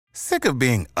Sick of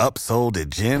being upsold at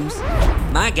gyms?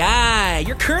 My guy,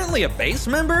 you're currently a base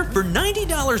member? For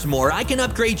 $90 more, I can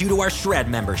upgrade you to our Shred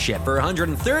membership. For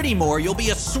 $130 more, you'll be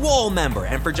a Swole member.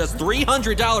 And for just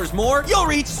 $300 more, you'll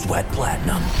reach Sweat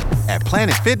Platinum. At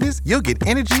Planet Fitness, you'll get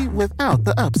energy without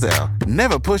the upsell.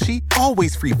 Never pushy,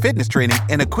 always free fitness training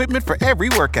and equipment for every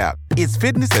workout. It's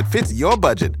fitness that fits your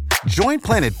budget. Join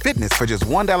Planet Fitness for just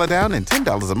 $1 down and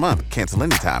 $10 a month. Cancel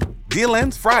anytime. Deal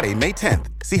ends Friday, May 10th.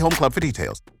 See Home Club for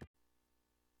details.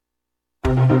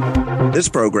 This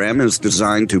program is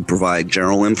designed to provide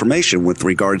general information with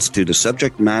regards to the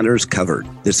subject matters covered.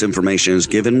 This information is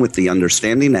given with the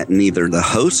understanding that neither the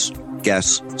hosts,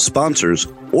 guests, sponsors,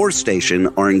 or station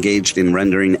are engaged in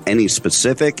rendering any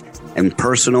specific and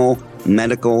personal,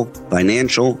 medical,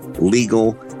 financial,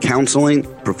 legal, counseling,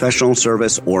 professional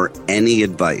service, or any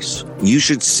advice. You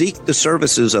should seek the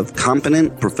services of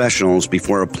competent professionals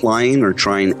before applying or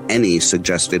trying any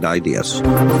suggested ideas.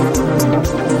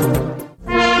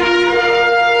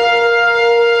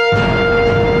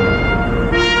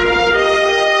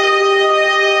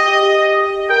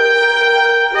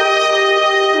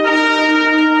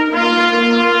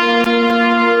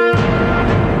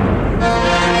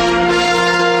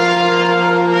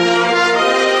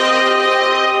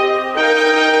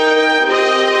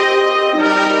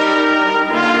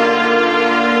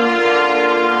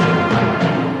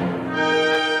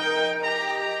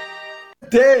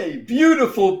 Day,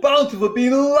 beautiful, bountiful,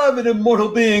 beloved, immortal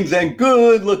beings and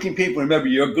good-looking people. Remember,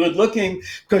 you're good-looking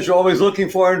because you're always looking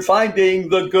for and finding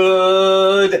the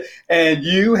good. And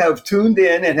you have tuned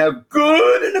in and have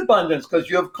good in abundance because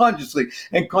you have consciously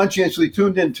and conscientiously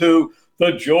tuned into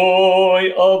the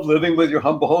joy of living with your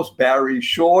humble host, Barry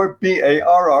Shore,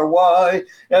 Barryshore.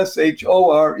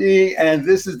 And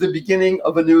this is the beginning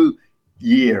of a new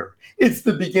year. It's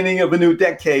the beginning of a new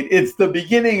decade. It's the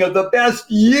beginning of the best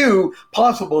you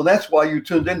possible. And that's why you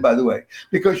tuned in, by the way,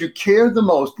 because you care the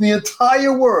most in the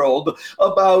entire world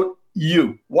about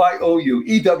you,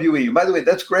 Y-O-U-E-W-E. By the way,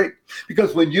 that's great,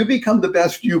 because when you become the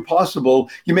best you possible,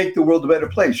 you make the world a better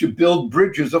place. You build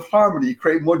bridges of harmony, you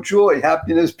create more joy,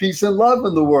 happiness, peace, and love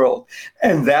in the world.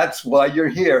 And that's why you're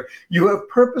here. You have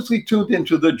purposely tuned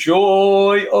into the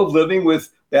joy of living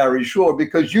with Barry Shore,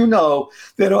 because you know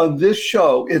that on this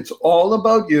show, it's all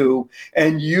about you,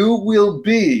 and you will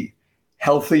be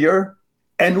healthier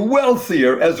and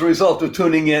wealthier as a result of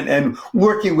tuning in and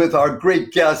working with our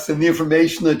great guests and the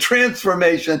information, the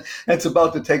transformation that's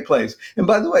about to take place. And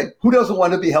by the way, who doesn't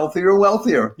want to be healthier and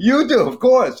wealthier? You do, of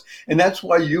course. And that's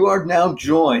why you are now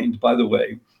joined, by the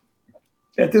way,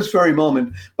 at this very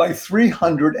moment, by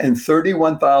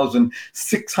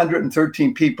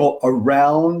 331,613 people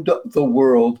around the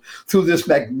world through this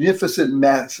magnificent,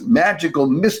 magical,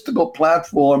 mystical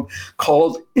platform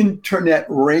called Internet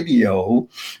Radio.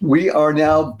 We are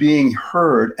now being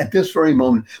heard at this very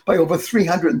moment by over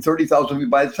 330,000 people.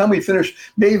 By the time we finish,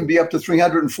 may even be up to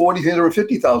 340,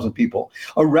 350,000 people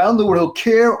around the world who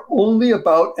care only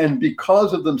about and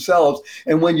because of themselves.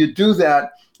 And when you do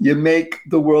that, you make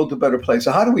the world a better place.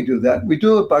 So how do we do that? We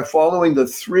do it by following the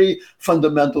three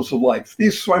fundamentals of life.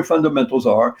 These three fundamentals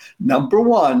are, number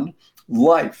one,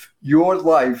 life. Your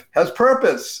life has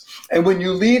purpose. And when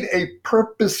you lead a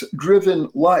purpose-driven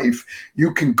life,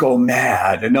 you can go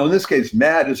mad. And now in this case,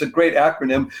 MAD is a great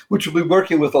acronym, which we'll be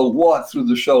working with a lot through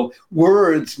the show.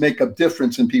 Words make a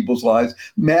difference in people's lives.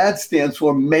 MAD stands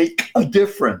for make a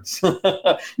difference.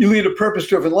 You lead a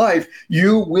purpose-driven life,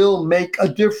 you will make a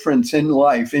difference in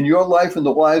life, in your life and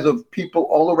the lives of people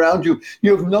all around you.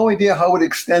 You have no idea how it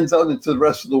extends out into the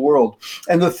rest of the world.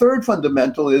 And the third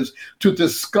fundamental is to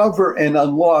discover and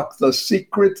unlock the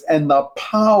secrets and the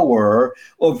power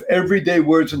of everyday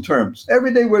words and terms.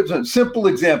 Everyday words and simple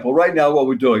example. Right now, what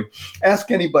we're doing,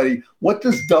 ask anybody, what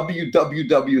does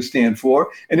WWW stand for?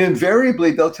 And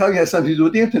invariably, they'll tell you it has something to do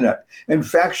with the internet. And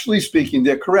factually speaking,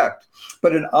 they're correct.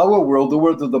 But in our world, the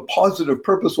world of the positive,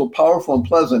 purposeful, powerful, and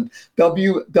pleasant,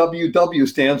 WWW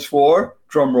stands for,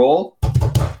 drum roll,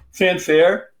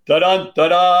 fanfare, da-da,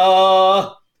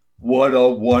 da-da. What a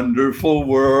wonderful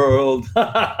world.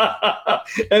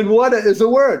 And what is a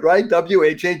word, right?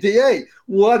 WHATA.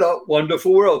 What a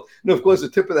wonderful world. And of course, a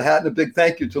tip of the hat and a big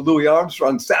thank you to Louis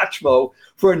Armstrong, Satchmo,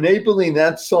 for enabling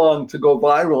that song to go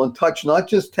viral and touch not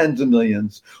just tens of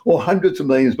millions or hundreds of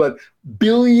millions, but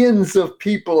billions of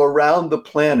people around the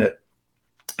planet.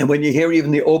 And when you hear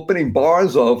even the opening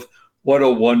bars of what a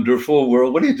wonderful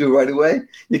world, what do you do right away?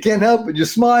 You can't help it. You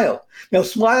smile. Now,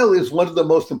 SMILE is one of the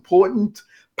most important,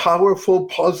 powerful,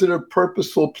 positive,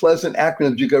 purposeful, pleasant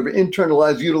acronyms you can ever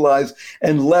internalize, utilize,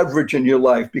 and leverage in your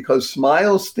life, because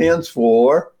SMILE stands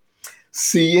for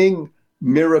Seeing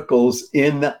Miracles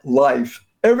in Life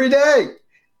every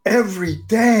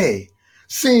day,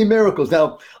 seeing miracles.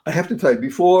 Now, I have to tell you,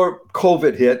 before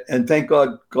COVID hit, and thank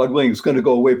God, God willing, it's going to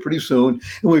go away pretty soon,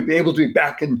 and we'll be able to be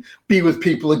back and be with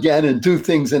people again and do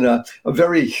things in a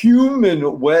very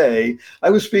human way. I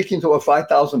was speaking to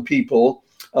 5,000 people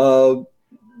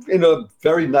in a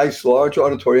very nice, large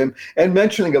auditorium and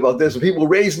mentioning about this. And people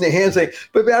raising their hands saying,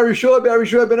 but Barry Shore, I've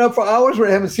been up for hours where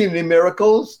I haven't seen any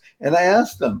miracles. And I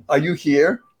asked them, are you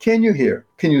here? Can you hear?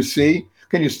 Can you see?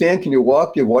 Can you stand? Can you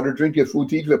walk? Do you have water to drink? Do you have food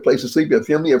to eat? Do you have a place to sleep? Do you have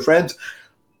family? Do you have friends?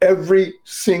 Every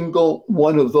single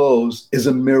one of those is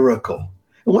a miracle.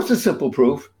 And what's the simple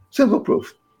proof? Simple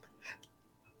proof.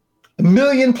 1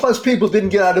 million plus people didn't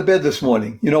get out of bed this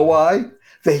morning. You know why?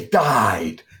 They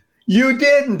died. You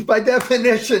didn't. By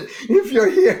definition, if you're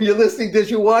here, you're listening to this,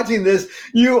 you're watching this,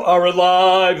 you are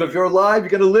alive. If you're alive, you're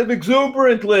going to live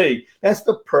exuberantly. That's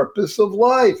the purpose of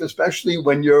life, especially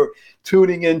when you're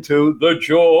tuning into The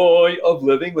Joy of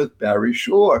Living with Barry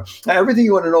Shore. Now, everything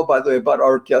you want to know, by the way, about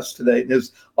our guest today,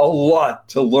 there's a lot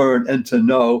to learn and to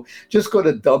know. Just go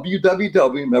to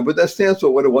www, remember that stands for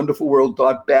What a Wonderful World,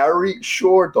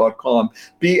 .barryshore.com,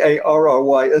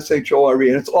 BARRYSHORE,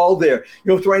 and it's all there. You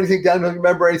don't have to write anything down, don't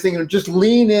remember anything, and just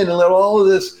lean in and let all of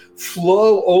this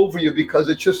flow over you because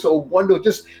it's just so wonderful.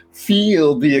 Just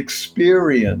feel the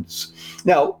experience.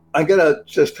 Now, I got to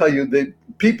just tell you that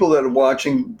people that are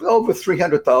watching, over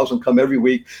 300,000 come every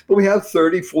week, but we have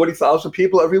 30, 40,000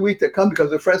 people every week that come because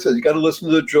their friend says, you got to listen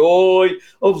to The Joy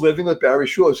of Living with Barry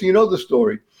Shore. So you know the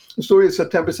story. The story is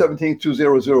September 17,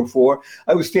 2004.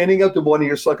 I was standing up the morning,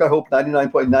 just like I hope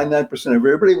 99.99% of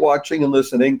everybody watching and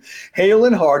listening, hale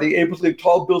and hearty, able to leave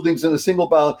tall buildings in a single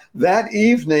bound. That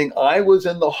evening, I was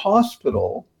in the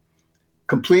hospital,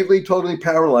 completely, totally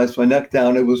paralyzed, my neck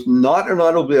down. It was not an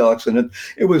automobile accident.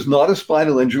 It was not a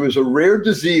spinal injury. It was a rare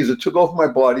disease that took over my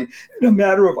body. In a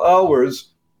matter of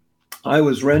hours, I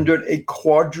was rendered a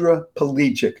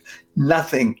quadriplegic.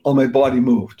 Nothing on my body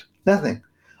moved. Nothing.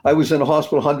 I was in a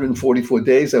hospital 144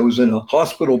 days. I was in a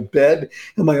hospital bed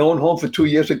in my own home for 2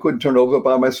 years. I couldn't turn over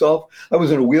by myself. I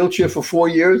was in a wheelchair for 4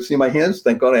 years. See my hands?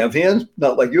 Thank God I have hands.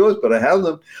 Not like yours, but I have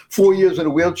them. 4 years in a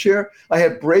wheelchair. I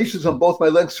had braces on both my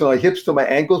legs from my hips to my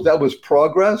ankles. That was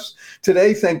progress.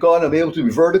 Today, thank God, I'm able to be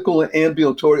vertical and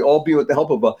ambulatory, albeit with the help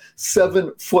of a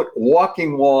 7-foot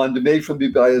walking wand made from me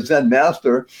by a Zen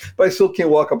master. But I still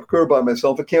can't walk up a curb by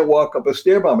myself. I can't walk up a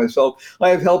stair by myself. I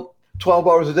have help 12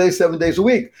 hours a day, 7 days a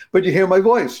week. But you hear my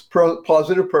voice,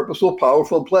 positive, purposeful,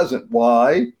 powerful, and pleasant.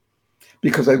 Why?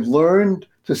 Because I've learned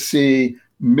to see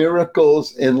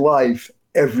miracles in life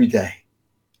every day.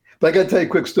 But I got to tell you a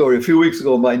quick story. A few weeks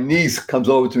ago, my niece comes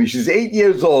over to me. She's 8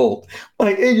 years old.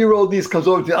 My 8-year-old niece comes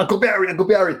over to me. Uncle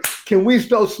Barry, can we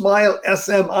spell smile,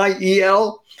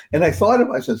 S-M-I-E-L? And I thought of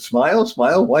it. I said, smile,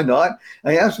 why not?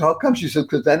 I asked her, how come? She said,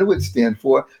 because then it would stand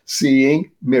for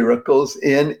seeing miracles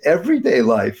in everyday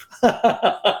life.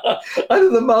 Out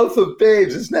of the mouth of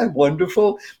babes. Isn't that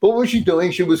wonderful? But what was she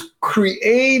doing? She was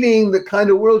creating the kind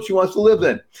of world she wants to live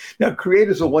in. Now, create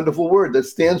is a wonderful word that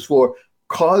stands for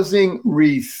causing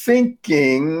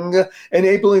rethinking,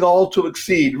 enabling all to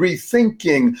exceed,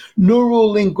 rethinking,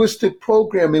 neuro-linguistic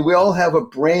programming. We all have a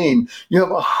brain. You have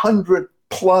 100+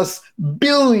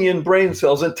 billion brain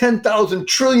cells and 10,000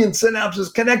 trillion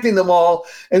synapses connecting them all.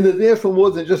 And they're there for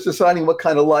more than just deciding what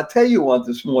kind of latte you want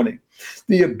this morning.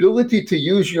 The ability to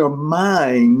use your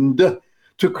mind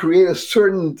to create a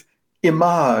certain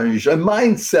image, a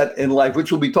mindset in life,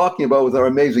 which we'll be talking about with our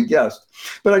amazing guest.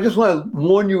 But I just want to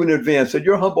warn you in advance that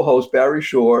your humble host, Barry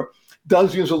Shore,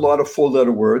 does use a lot of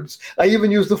 4-letter words. I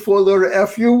even use the 4-letter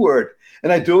FU word.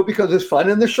 And I do it because it's fun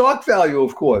and the shock value,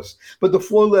 of course. But the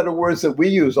 4-letter words that we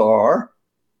use are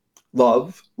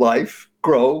love, life,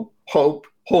 grow, hope,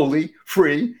 holy,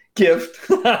 free, gift.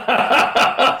 They're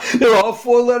all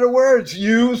 4-letter words.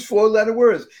 Use 4-letter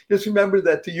words. Just remember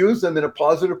that to use them in a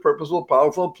positive, purposeful,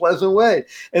 powerful, and pleasant way.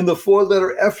 And the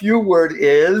 4-letter FU word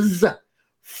is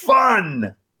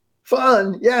fun.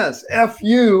 Fun, yes,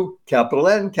 F-U, capital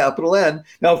N, capital N.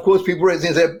 Now, of course, people raise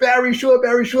their hands and say, Barry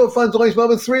Shore, fun's only spelled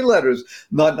with 3 letters.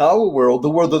 Not in our world, the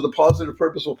world of the positive,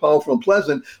 purposeful, powerful, and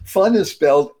pleasant. Fun is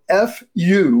spelled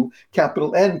F-U,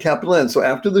 capital N, capital N. So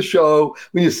after the show,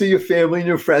 when you see your family and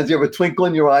your friends, you have a twinkle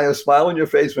in your eye, a smile on your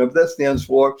face, whatever that stands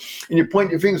for, and you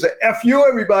point your fingers at F-U,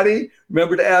 everybody.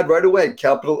 Remember to add right away,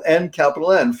 capital N,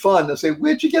 capital N. Fun. They say,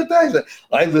 where'd you get that? I said,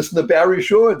 I listen to Barry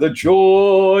Shore, The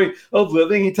Joy of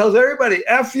Living. He tells everybody,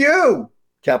 F-U,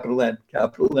 capital N,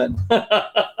 capital N.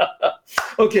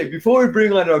 Okay, before we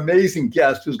bring on our amazing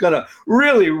guest who's going to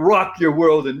really rock your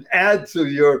world and add to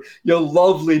your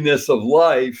loveliness of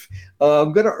life,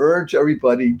 I'm going to urge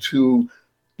everybody to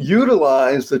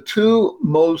utilize the 2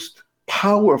 most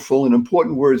powerful and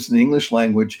important words in the English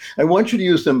language. I want you to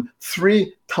use them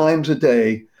 3 times a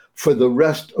day for the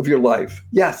rest of your life.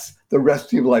 Yes, the rest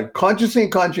of your life. Consciously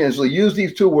and conscientiously use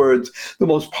these 2 words, the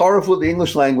most powerful of the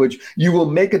English language. You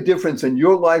will make a difference in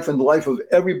your life and the life of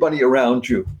everybody around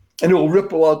you. And it will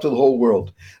ripple out to the whole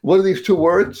world. What are these 2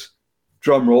 words?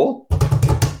 Drum roll.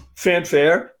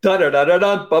 Fanfare.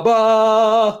 Da-da-da-da-da.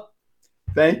 Ba-ba.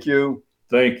 Thank you.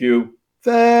 Thank you.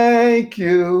 Thank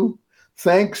you.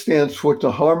 Thank stands for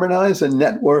to harmonize and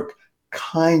network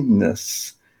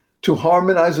kindness. To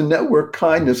harmonize and network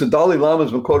kindness. The Dalai Lama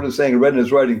has been quoted as saying, I read in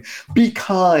his writing, be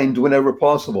kind whenever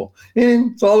possible.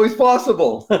 And it's always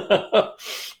possible.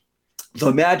 So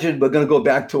imagine we're going to go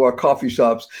back to our coffee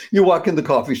shops. You walk in the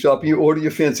coffee shop, you order your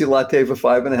fancy latte for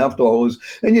 $5.50,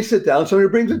 and you sit down, somebody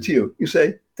brings it to you. You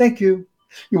say, thank you.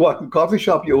 You walk in the coffee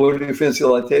shop, you order your fancy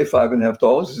latte,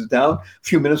 $5.50, you sit down, a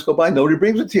few minutes go by, nobody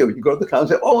brings it to you. You go to the counter and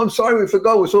say, oh, I'm sorry, we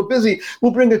forgot, we're so busy,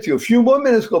 we'll bring it to you. A few more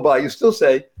minutes go by, you still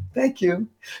say, thank you.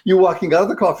 You're walking out of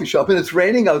the coffee shop and it's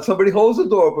raining out, somebody holds the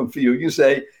door open for you. You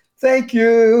say, thank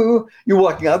you. You're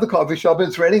walking out of the coffee shop and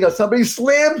it's raining out, somebody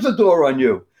slams the door on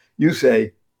you. You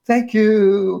say, thank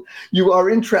you. You are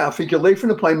in traffic, you're late for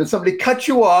an appointment, somebody cuts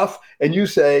you off and you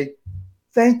say,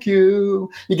 thank you.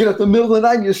 You get up in the middle of the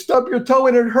night and you stub your toe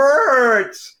and it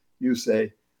hurts. You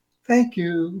say, thank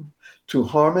you. To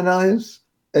harmonize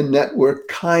and network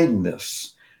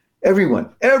kindness.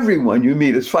 Everyone you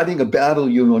meet is fighting a battle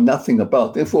you know nothing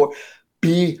about. Therefore,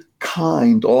 be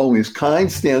kind always. Kind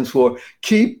stands for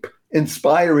keep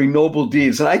inspiring noble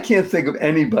deeds. And I can't think of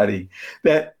anybody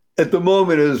that at the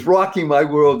moment is rocking my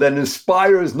world and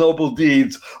inspires noble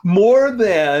deeds more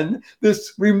than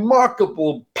this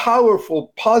remarkable,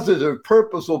 powerful, positive,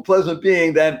 purposeful, pleasant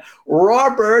being than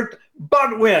Robert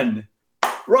Butwin.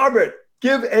 Robert,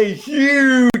 give a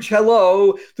huge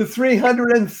hello to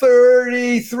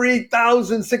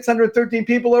 333,613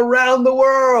 people around the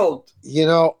world. You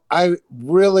know, I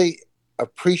really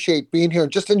appreciate being here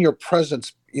and just in your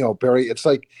presence, you know, Barry. It's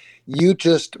like, you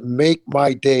just make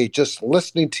my day, just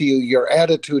listening to you, your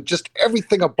attitude, just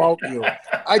everything about you.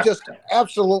 I just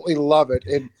absolutely love it.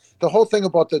 And the whole thing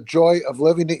about the joy of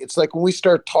living, it's like when we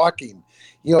start talking,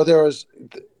 you know, there was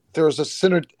a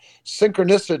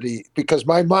synchronicity because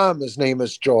my mom's name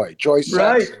is Joy Saxon.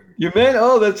 Right. You meant,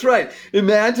 oh, that's right.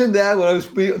 Imagine that when I was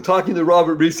talking to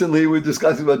Robert recently, we were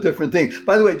discussing about different things.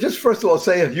 By the way, just first of all,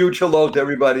 say a huge hello to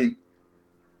everybody.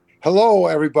 Hello,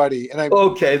 everybody. And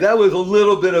okay, that was a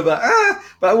little bit of but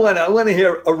I want to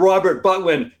hear a Robert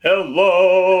Butwin.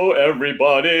 Hello,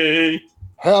 everybody.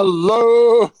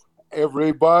 Hello,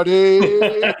 everybody.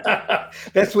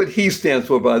 That's what he stands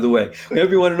for, by the way.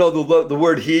 Everyone know the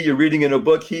word he, you're reading in a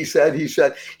book, he said, he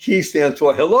stands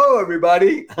for hello,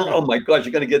 everybody. Oh my gosh,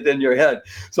 you're going to get that in your head.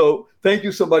 So thank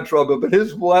you so much, Robert. But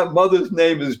his mother's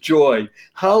name is Joy.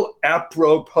 How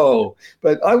apropos.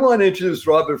 But I want to introduce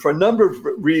Robert for a number of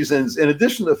reasons, in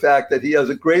addition to the fact that he has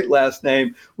a great last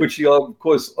name, which he, of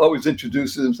course, always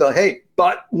introduces himself. Hey,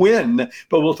 Butwin.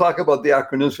 But we'll talk about the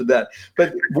acronyms for that.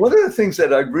 But one of the things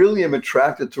that I really am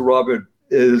attracted to Robert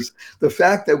is the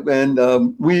fact that when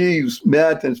we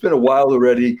met, and it's been a while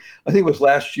already, I think it was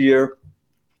last year,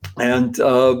 and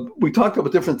we talked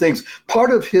about different things.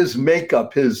 Part of his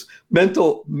makeup, his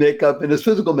mental makeup and his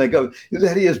physical makeup, is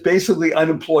that he is basically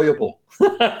unemployable.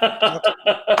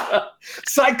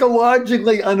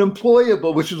 Psychologically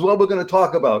unemployable, which is what we're going to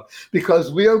talk about,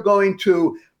 because we are going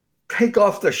to take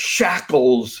off the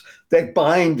shackles that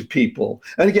bind people.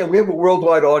 And again, we have a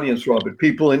worldwide audience, Robert.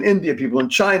 People in India, people in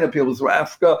China, people through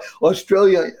Africa,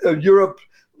 Australia, Europe,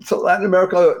 Latin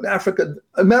America, Africa,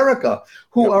 America,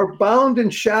 who are bound in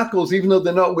shackles, even though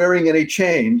they're not wearing any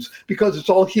chains, because it's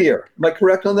all here. Am I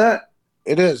correct on that?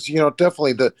 It is. You know,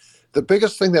 definitely. The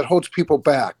biggest thing that holds people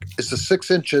back is the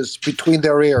 6 inches between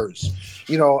their ears.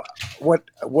 You know,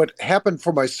 what happened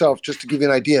for myself, just to give you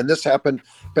an idea, and this happened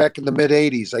back in the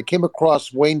mid-'80s. I came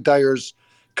across Wayne Dyer's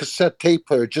cassette tape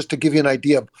player, just to give you an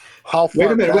idea of how far.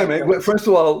 Wait a minute. First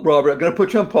of all, Robert, I'm going to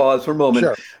put you on pause for a moment.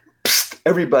 Sure. Psst,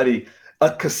 everybody. A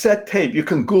cassette tape, you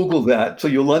can Google that so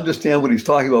you'll understand what he's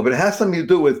talking about, but it has something to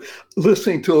do with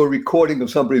listening to a recording of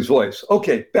somebody's voice.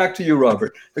 Okay, back to you,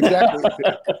 Robert. Exactly.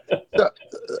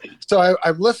 So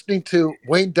I'm listening to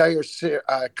Wayne Dyer's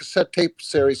cassette tape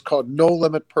series called No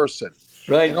Limit Person.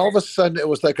 Right. And all of a sudden, it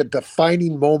was like a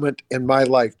defining moment in my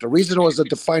life. The reason it was a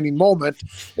defining moment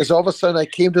is all of a sudden I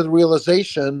came to the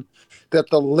realization that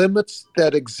the limits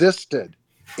that existed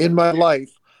in my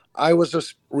life, I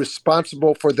was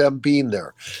responsible for them being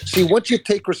there. See, once you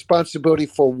take responsibility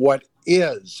for what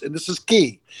is, and this is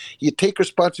key, you take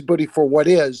responsibility for what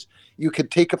is, you can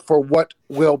take it for what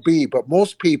will be. But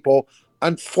most people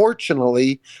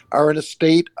unfortunately, are in a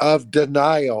state of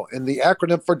denial. And the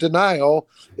acronym for denial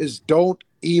is don't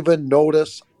even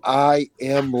notice I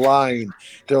am lying.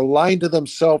 They're lying to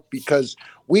themselves because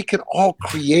we can all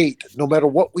create, no matter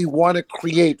what we want to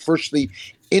create, virtually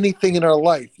anything in our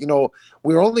life.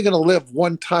 We're only going to live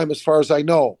one time as far as I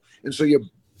know. And so you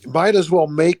might as well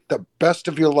make the best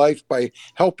of your life by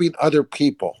helping other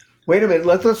people. Wait a minute.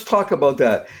 Let's talk about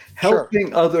that.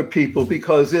 Helping other people,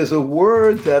 because there's a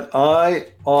word that I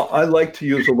like to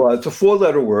use a lot. It's a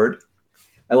 4-letter word.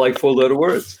 I like 4-letter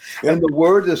words. Yep. And the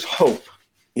word is hope.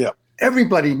 Yeah.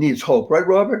 Everybody needs hope, right,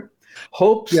 Robert?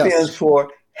 Hope stands for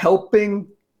helping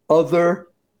other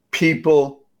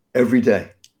people every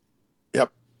day.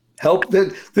 Yep. Help.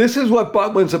 This is what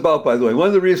Buttwin's about, by the way. One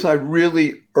of the reasons I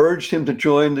really urged him to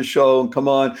join the show and come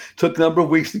on, took a number of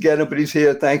weeks to get him, but he's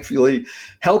here, thankfully,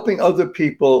 helping other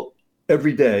people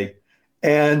every day.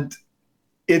 And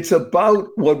it's about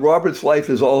what Robert's life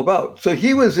is all about. So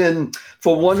he was in,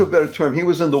 for want of a better term, he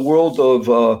was in the world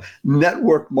of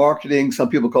network marketing. Some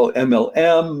people call it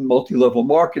MLM, multi-level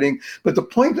marketing. But the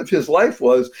point of his life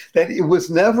was that it was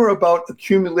never about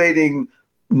accumulating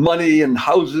money and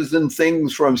houses and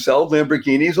things for himself,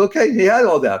 Lamborghinis. Okay, he had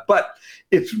all that. But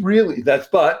it's really, that's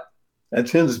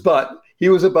his but. He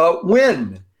was about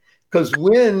win. Because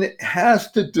win has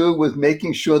to do with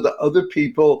making sure that other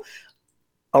people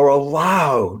are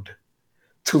allowed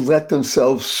to let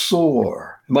themselves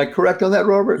soar. Am I correct on that,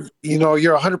 Robert?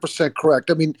 You're 100%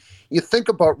 correct. I mean, you think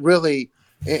about really,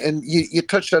 and you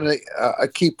touched on a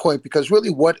key point, because really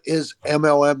what is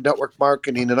MLM, network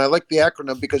marketing? And I like the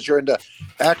acronym because you're into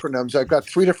acronyms. I've got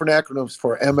 3 different acronyms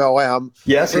for MLM.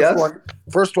 Yes.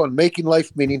 First one, making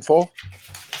life meaningful.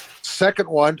 Second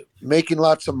one, making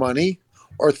lots of money.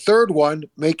 Or third one,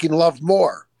 making love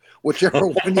more, whichever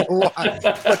one you want.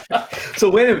 So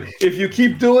wait a minute. If you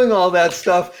keep doing all that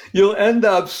stuff, you'll end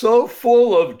up so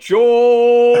full of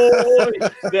joy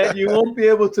that you won't be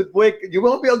able to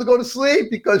go to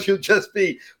sleep, because you'll just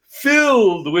be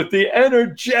filled with the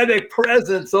energetic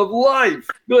presence of life.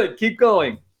 Good. Keep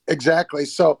going. Exactly.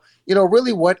 So,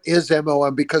 really what is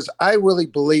MLM? Because I really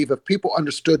believe if people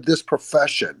understood this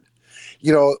profession,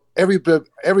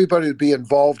 everybody would be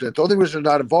involved in it. The only reason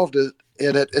they're not involved in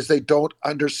it is they don't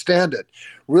understand it.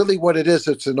 Really what it is,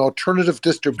 it's an alternative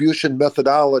distribution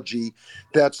methodology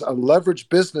that's a leveraged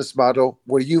business model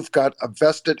where you've got a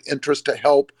vested interest to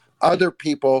help other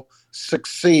people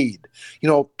succeed.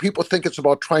 People think it's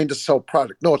about trying to sell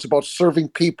product. No, it's about serving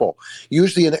people.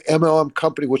 Usually an MLM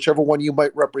company, whichever one you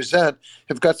might represent,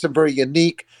 have got some very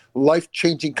unique,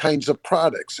 life-changing kinds of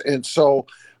products. And so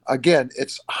again,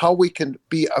 it's how we can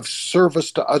be of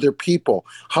service to other people,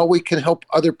 how we can help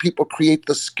other people create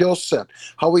the skill set,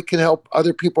 how we can help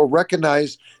other people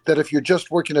recognize that if you're just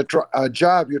working a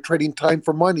job, you're trading time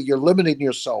for money, you're limiting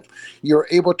yourself. You're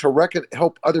able to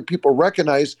help other people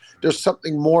recognize there's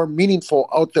something more meaningful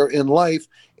out there in life.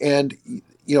 And,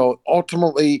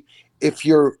 ultimately, if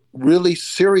you're really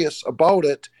serious about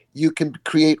it, you can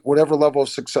create whatever level of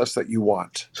success that you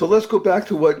want. So let's go back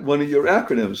to one of your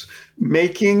acronyms,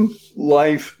 making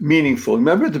life meaningful.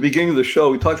 Remember at the beginning of the show,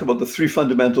 we talked about the 3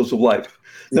 fundamentals of life.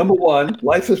 Number 1,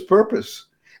 life is purpose.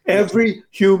 Every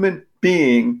human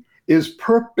being is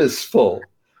purposeful,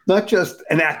 not just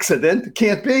an accident. It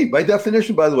can't be, by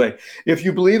definition, by the way. If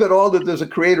you believe at all that there's a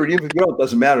creator, even if you don't, it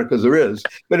doesn't matter because there is.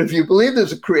 But if you believe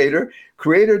there's a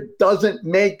creator doesn't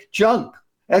make junk.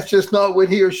 That's just not what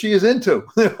he or she is into.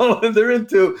 They're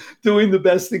into doing the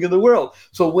best thing in the world.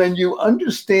 So when you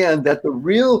understand that the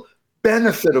real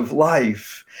benefit of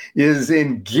life is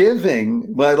in giving,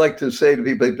 what I like to say to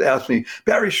people, they ask me,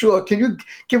 Barry Shore, can you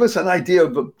give us an idea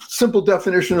of a simple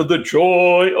definition of the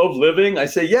joy of living? I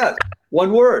say, yes,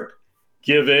 one word,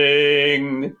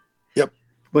 giving. Yep.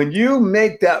 When you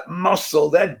make that muscle,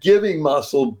 that giving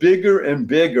muscle, bigger and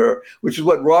bigger, which is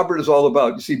what Robert is all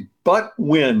about. You see, but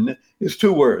win is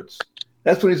 2 words.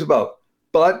 That's what he's about.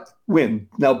 But win.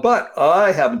 Now, but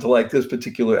I happen to like this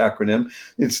particular acronym.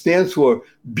 It stands for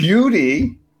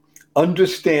beauty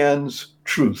understands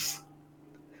truth.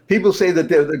 People say that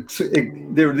they're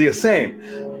the same.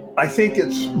 I think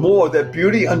it's more that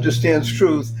beauty understands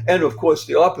truth, and of course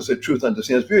the opposite, truth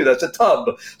understands beauty. That's a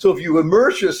tub. So if you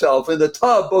immerse yourself in the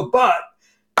tub of but,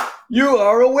 you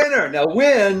are a winner. Now,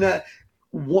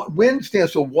 win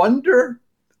stands for wonder,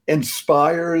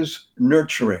 inspires,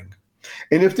 nurturing.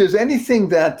 And if there's anything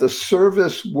that the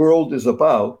service world is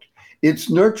about, it's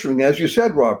nurturing, as you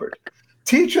said, Robert.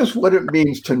 Teach us what it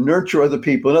means to nurture other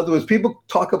people. In other words, people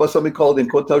talk about something called, in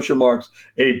quotation marks,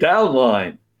 a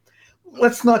downline.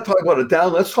 Let's not talk about a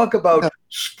down. Let's talk about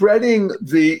spreading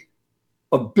the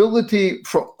ability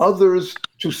for others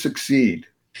to succeed.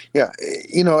 Yeah,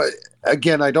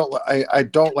 again, I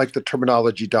don't like the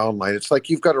terminology downline. It's like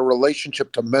you've got a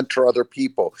relationship to mentor other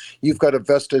people. You've got a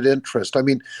vested interest. I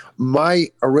mean, my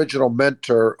original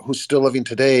mentor, who's still living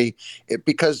today,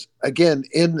 because again,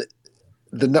 in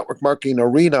the network marketing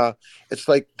arena, it's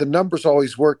like the numbers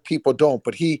always work, people don't.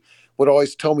 But he would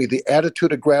always tell me the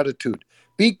attitude of gratitude.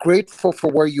 Be grateful for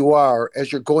where you are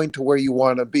as you're going to where you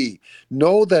want to be.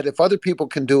 Know that if other people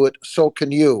can do it, so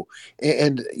can you.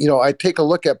 And I take a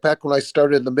look at back when I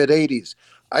started in the mid 80s.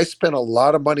 I spent a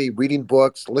lot of money reading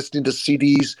books, listening to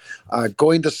CDs,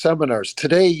 going to seminars.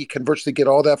 Today, you can virtually get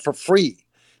all that for free,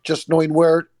 just knowing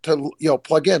where to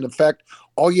plug in. In fact,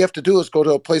 all you have to do is go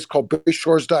to a place called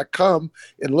BarryShores.com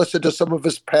and listen to some of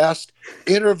his past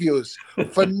interviews.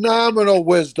 Phenomenal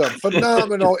wisdom,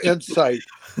 phenomenal insight.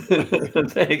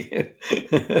 Thank you.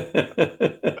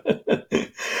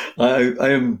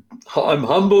 I'm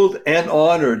humbled and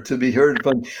honored to be heard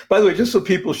from. By the way, just so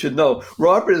people should know,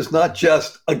 Robert is not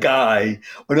just a guy,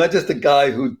 or not just a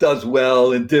guy who does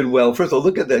well and did well. First of all,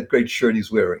 look at that great shirt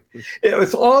he's wearing.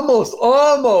 It's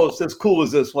almost as cool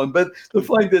as this one. But the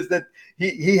point is that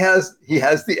he has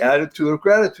the attitude of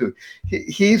gratitude.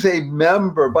 He's a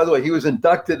member. By the way, he was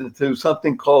inducted into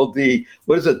something called the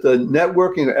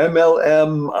Networking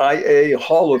MLMIA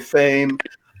Hall of Fame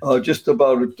just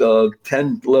about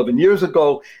 10, 11 years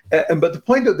ago. But the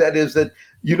point of that is that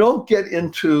you don't get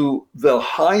into the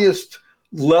highest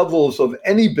levels of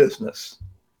any business,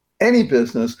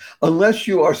 unless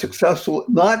you are successful,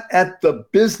 not at the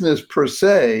business per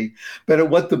se, but at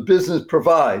what the business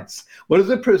provides. What does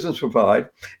the business provide?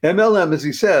 MLM, as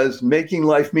he says, making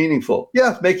life meaningful.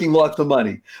 Yeah, making lots of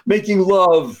money, making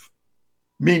love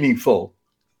meaningful.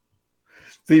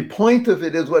 The point of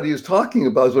it is what he was talking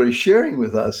about, is what he's sharing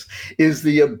with us, is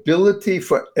the ability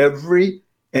for every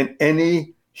and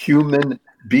any human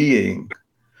being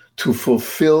to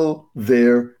fulfill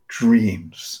their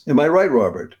dreams. Am I right,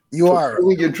 Robert? You are.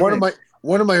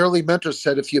 One of my early mentors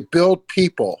said, if you build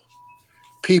people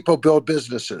build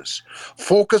businesses.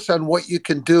 Focus on what you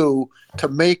can do to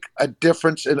make a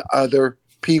difference in other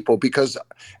people, because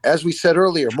as we said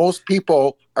earlier, most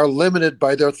people are limited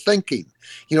by their thinking.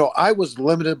 I was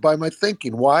limited by my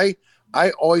thinking. Why?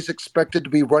 I always expected to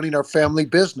be running our family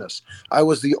business. I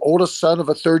was the oldest son of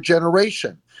a third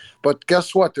generation. But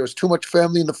guess what? There was too much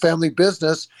family in the family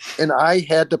business, and I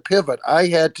had to pivot. I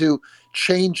had to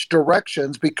change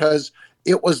directions because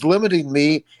it was limiting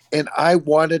me, and I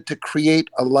wanted to create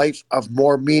a life of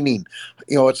more meaning.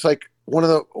 It's like one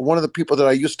of the people that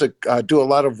I used to do a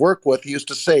lot of work with, he used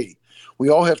to say, we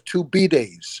all have two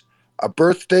B-days, a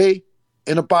birthday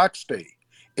and a box day.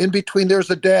 In between,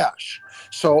 there's a dash.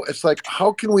 So it's like,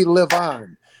 how can we live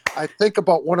on? I think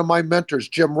about one of my mentors,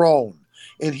 Jim Rohn,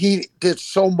 and he did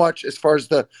so much as far as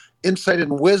the insight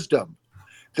and wisdom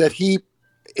that he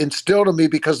instilled in me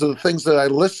because of the things that I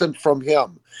listened from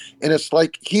him. And it's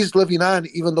like he's living on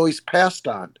even though he's passed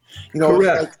on.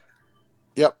 Correct.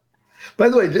 Yep. By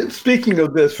the way, speaking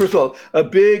of this, first of all, a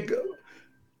big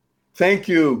thank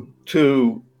you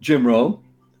to Jim Rohn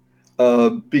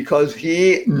because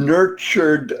he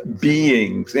nurtured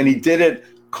beings, and he did it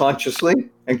consciously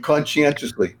and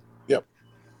conscientiously. Yep.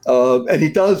 And he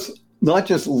does not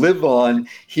just live on,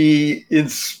 he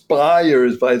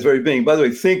inspires by his very being. By the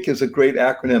way, THINK is a great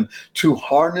acronym, to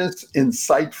harness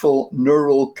insightful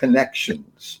neural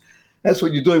connections. That's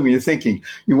what you're doing when you're thinking.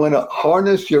 You want to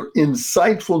harness your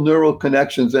insightful neural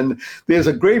connections. And there's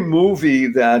a great movie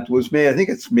that was made, I think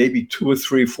it's maybe 2 or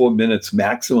 3, 4 minutes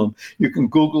maximum. You can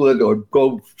Google it or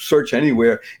go search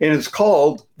anywhere. And it's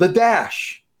called The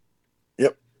Dash.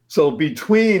 Yep. So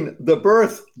between the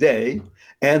birthday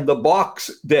and the box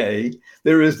day,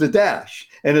 there is the dash.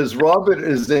 And as Robert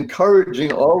is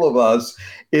encouraging all of us,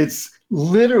 it's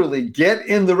literally get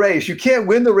in the race. You can't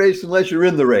win the race unless you're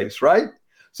in the race, right?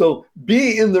 So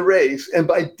be in the race. And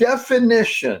by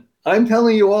definition, I'm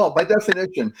telling you all, by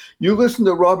definition, you listen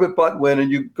to Robert Butwin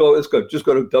and you go, it's good. Just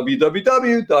go to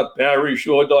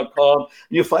www.barryshore.com. And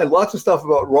you'll find lots of stuff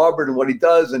about Robert and what he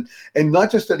does. And not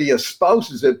just that he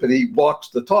espouses it, but he walks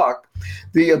the talk.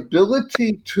 The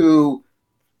ability to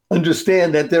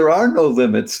understand that there are no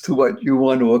limits to what you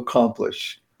want to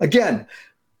accomplish. Again,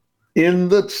 in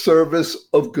the service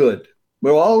of good.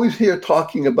 We're always here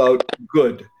talking about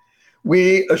good.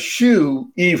 We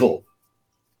eschew evil.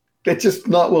 That's just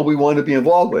not what we want to be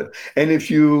involved with. And if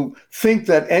you think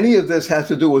that any of this has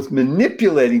to do with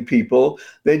manipulating people,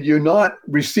 then you're not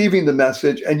receiving the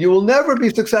message, and you will never be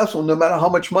successful, no matter how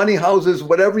much money, houses,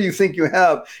 whatever you think you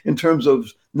have in terms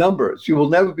of numbers. You will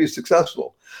never be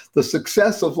successful. The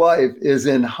success of life is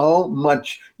in how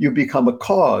much you become a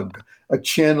cog, a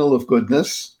channel of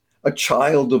goodness, a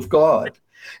child of God.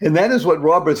 And that is what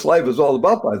Robert's life is all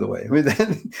about, by the way. I mean,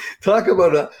 then, talk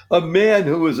about a man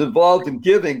who was involved in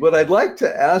giving. What I'd like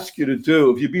to ask you to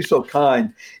do, if you'd be so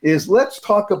kind, is let's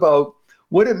talk about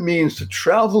what it means to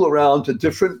travel around to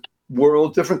different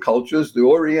worlds, different cultures, the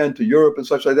Orient, to Europe and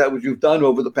such like that, which you've done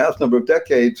over the past number of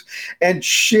decades, and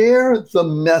share the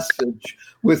message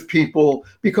with people,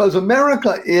 because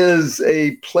America is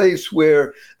a place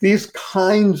where these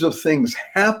kinds of things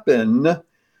happen,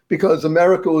 because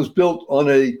America was built on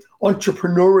an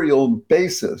entrepreneurial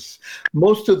basis.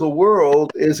 Most of the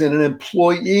world is in an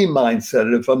employee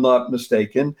mindset, if I'm not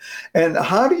mistaken. And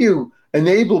how do you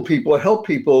enable people, help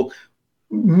people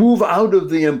move out of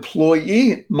the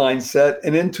employee mindset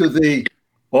and into the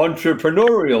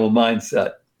entrepreneurial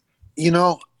mindset? You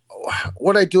know,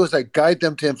 what I do is I guide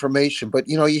them to information. But,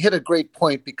 you know, you hit a great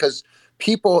point, because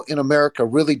people in America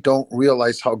really don't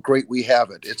realize how great we have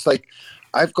it. It's like,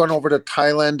 I've gone over to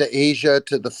Thailand, to Asia,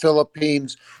 to the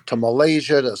Philippines, to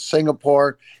Malaysia, to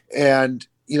Singapore. And,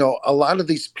 you know, a lot of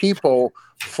these people,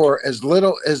 for as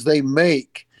little as they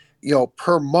make, you know,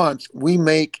 per month, we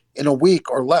make in a week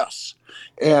or less.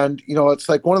 And, you know, it's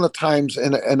like one of the times,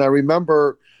 and I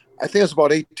remember, I think it was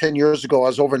about 8-10 years ago, I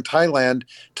was over in Thailand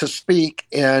to speak.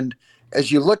 And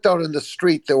as you looked out in the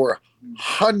street, there were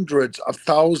hundreds of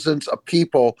thousands of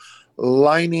people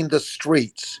lining the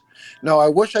streets. Now, I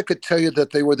wish I could tell you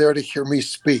that they were there to hear me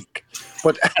speak,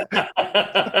 but wait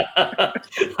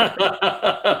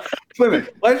a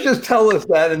minute. Why don't you just tell us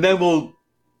that, and then we'll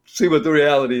see what the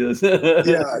reality is.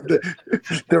 Yeah,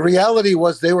 the reality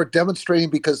was they were demonstrating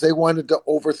because they wanted to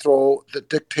overthrow the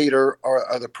dictator or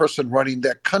the person running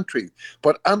that country.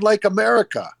 But unlike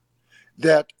America,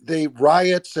 that they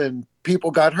riots and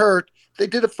people got hurt, they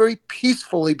did it very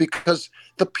peacefully, because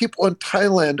the people in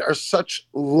Thailand are such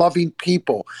loving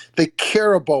people. They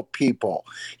care about people,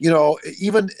 you know,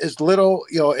 even as little,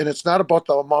 you know, and it's not about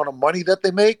the amount of money that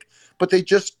they make, but they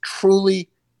just truly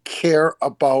care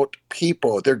about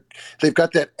people. They've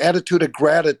got that attitude of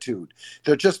gratitude.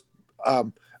 They're just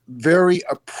very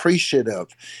appreciative.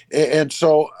 And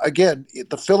so, again,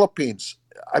 the Philippines,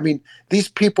 I mean, these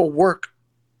people work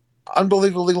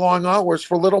unbelievably long hours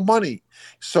for little money.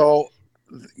 So,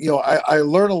 you know, I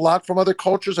learn a lot from other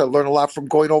cultures. I learn a lot from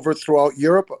going over throughout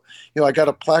Europe. You know, I got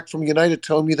a plaque from United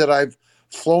telling me that I've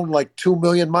flown like 2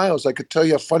 million miles. I could tell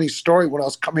you a funny story. When I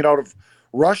was coming out of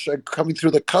Russia, coming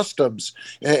through the customs,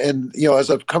 and you know, as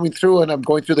I'm coming through and I'm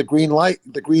going through the green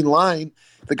line,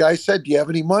 the guy said, "Do you have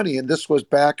any money?" And this was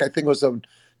back, I think it was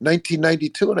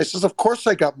 1992. And I says, "Of course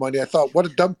I got money." I thought, what a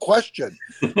dumb question.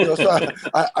 You know, so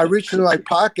I reached into my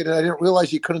pocket, and I didn't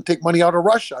realize you couldn't take money out of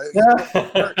Russia.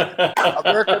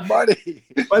 American money.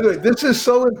 By the way, this is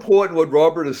so important what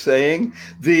Robert is saying.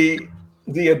 The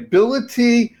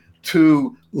ability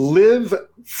to live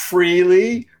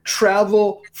freely,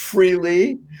 travel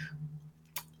freely,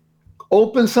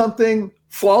 open something,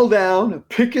 fall down,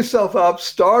 pick yourself up,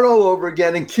 start all over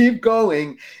again, and keep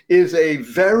going is a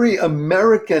very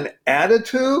American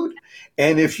attitude.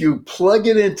 And if you plug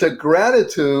it into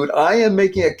gratitude, I am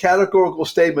making a categorical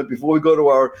statement before we go to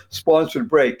our sponsored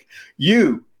break.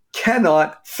 You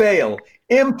cannot fail.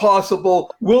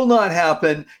 Impossible, will not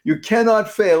happen. You cannot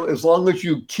fail as long as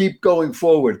you keep going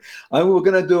forward. We're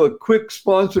going to do a quick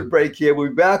sponsored break here. We'll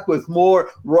be back with more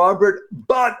Robert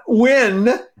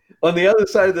Butwin on the other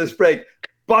side of this break.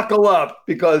 Buckle up,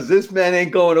 because this man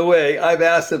ain't going away. I've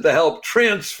asked him to help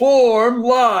transform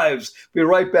lives. Be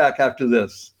right back after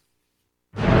this.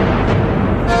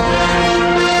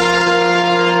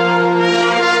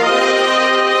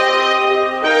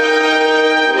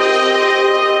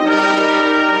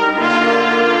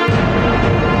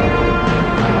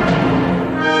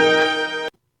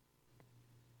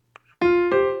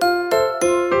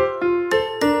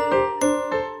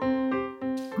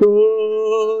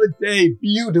 Good day,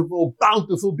 beautiful,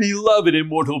 bountiful, beloved,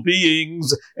 immortal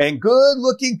beings, and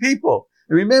good-looking people.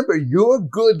 And remember, you're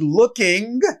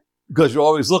good-looking because you're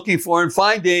always looking for and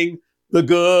finding the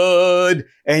good,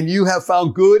 and you have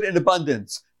found good in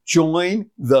abundance. Join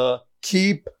the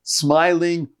Keep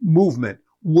Smiling movement,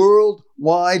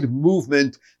 worldwide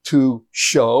movement to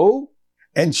show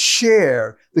and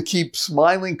share the Keep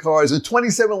Smiling cards in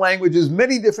 27 languages,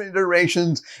 many different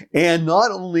iterations. And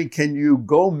not only can you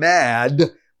go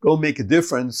mad, go make a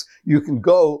difference, you can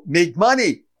go make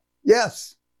money.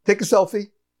 Yes. Take a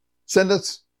selfie.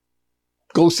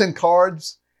 Go send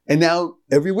cards. And now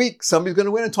every week, somebody's going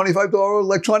to win a $25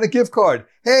 electronic gift card.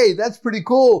 Hey, that's pretty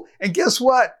cool. And guess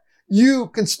what? You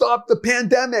can stop the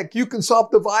pandemic. You can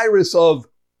stop the virus of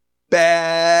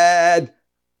bad,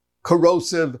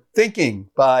 corrosive thinking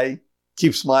by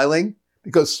keep smiling,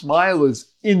 because smile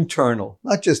is internal,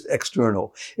 not just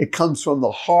external. It comes from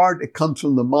the heart. It comes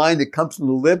from the mind. It comes from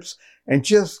the lips. And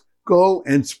just go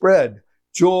and spread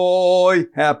joy,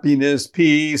 happiness,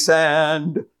 peace,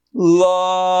 and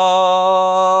love.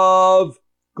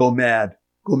 Go mad.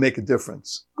 Go make a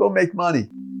difference. Go make money.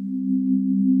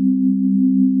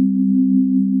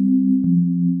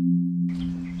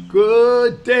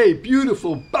 Good day,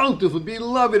 beautiful, bountiful,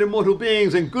 beloved, immortal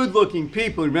beings and good-looking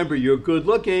people. Remember, you're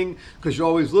good-looking because you're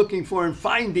always looking for and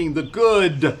finding the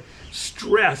good.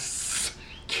 Stress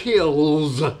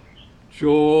kills.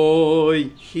 Joy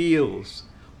heals.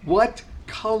 What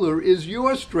color is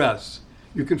your stress?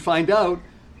 You can find out.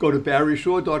 Go to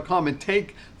barryshore.com and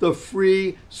take the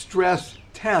free stress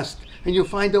test. And you'll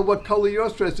find out what color your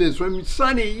stress is, from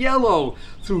sunny yellow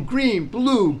through green,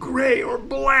 blue, gray, or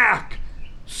black.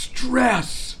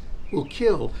 Stress will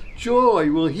kill. Joy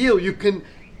will heal. You can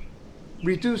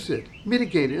reduce it,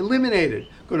 mitigate it, eliminate it.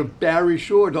 Go to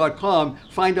barryshore.com.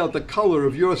 Find out the color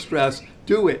of your stress.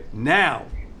 Do it now.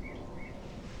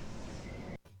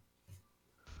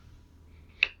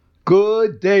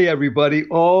 Good day, everybody.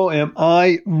 Oh, am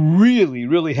I really,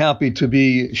 really happy to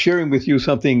be sharing with you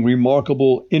something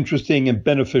remarkable, interesting, and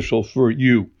beneficial for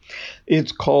you.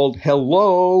 It's called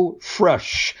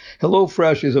HelloFresh.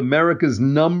 HelloFresh is America's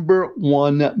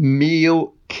 #1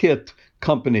 meal kit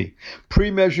company.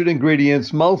 Pre-measured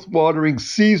ingredients, mouth-watering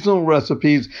seasonal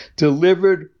recipes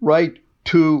delivered right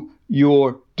to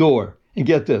your door. And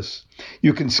get this,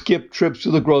 you can skip trips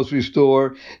to the grocery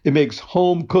store. It makes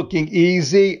home cooking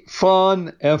easy,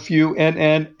 fun,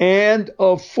 F-U-N-N, and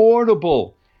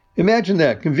affordable. Imagine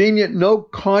that, convenient, no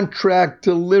contract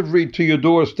delivery to your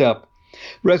doorstep.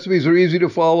 Recipes are easy to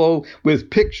follow with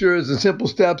pictures and simple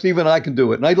steps. Even I can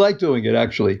do it, and I like doing it,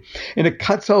 actually. And it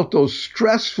cuts out those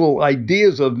stressful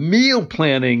ideas of meal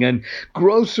planning and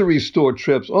grocery store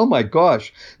trips. Oh, my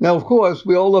gosh. Now, of course,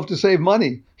 we all love to save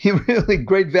money. Really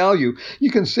great value. You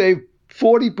can save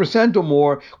 40% or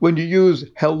more when you use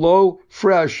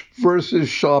HelloFresh versus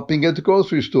shopping at the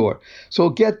grocery store. So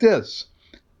get this.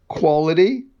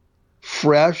 Quality,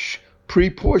 fresh,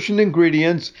 pre-portioned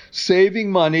ingredients,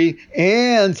 saving money,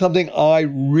 and something I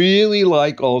really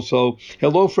like also,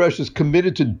 HelloFresh is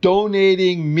committed to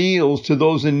donating meals to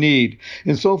those in need.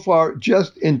 And so far,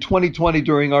 just in 2020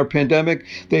 during our pandemic,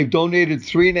 they've donated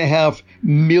 3.5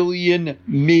 million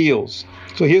meals.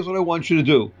 So here's what I want you to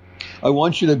do. I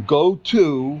want you to go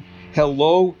to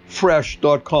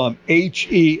HelloFresh.com,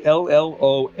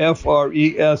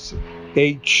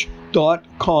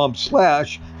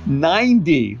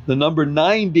 HelloFresh.com/90, the number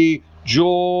 90,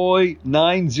 Joy,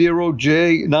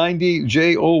 90J, 90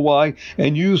 Joy,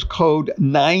 and use code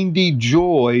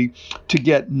 90Joy to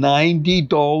get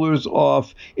 $90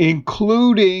 off,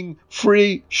 including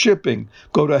free shipping.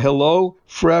 Go to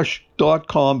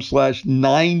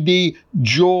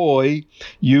HelloFresh.com/90Joy.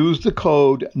 Use the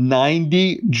code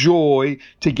 90Joy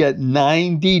to get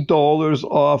 $90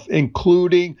 off,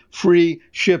 including free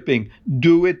shipping.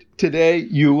 Do it today.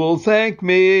 You will thank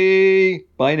me.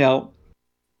 Bye now.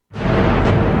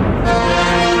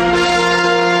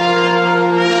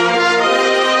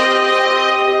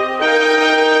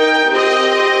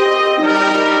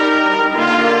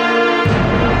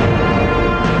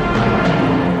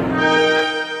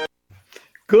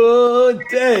 Good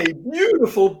day,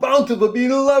 beautiful, bountiful,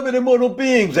 beloved, immortal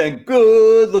beings, and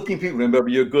good-looking people. Remember,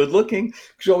 you're good-looking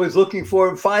because you're always looking for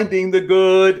and finding the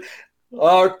good.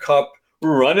 Our cup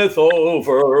runneth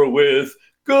over with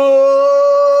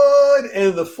good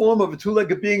in the form of a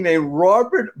two-legged being named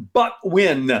Robert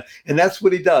Buckwin. And that's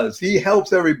what he does. He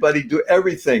helps everybody do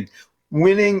everything.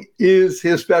 Winning is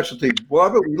his specialty.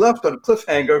 Robert, we left on a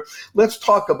cliffhanger. Let's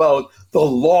talk about the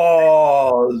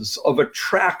laws of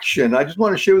attraction. I just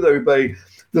want to share with everybody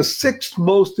the 6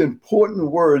 most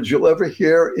important words you'll ever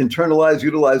hear, internalize,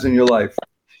 utilize in your life.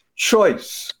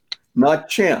 Choice, not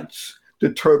chance,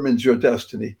 determines your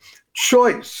destiny.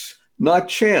 Choice, not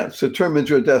chance, determines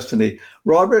your destiny.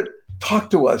 Robert, talk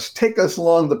to us. Take us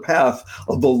along the path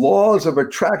of the laws of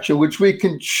attraction, which we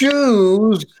can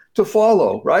choose to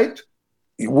follow, right?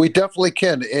 We definitely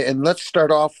can. And let's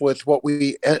start off with what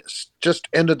we just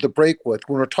ended the break with.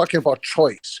 When we're talking about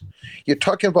choice, you're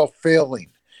talking about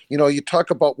failing. You know, you talk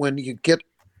about when you get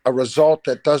a result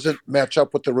that doesn't match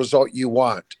up with the result you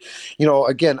want. You know,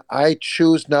 again, I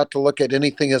choose not to look at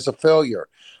anything as a failure.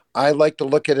 I like to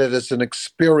look at it as an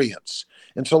experience.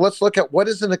 And so let's look at what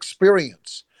is an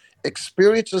experience.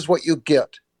 Experience is what you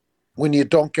get when you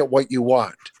don't get what you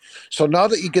want. So now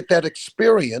that you get that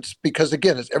experience, because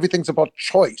again, everything's about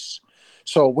choice.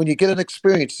 So when you get an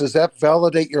experience, does that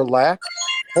validate your lack?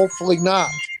 Hopefully not.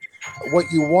 What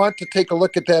you want to take a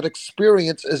look at that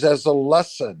experience is as a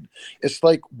lesson. It's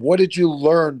like, what did you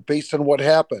learn based on what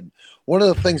happened? One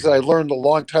of the things that I learned a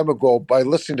long time ago by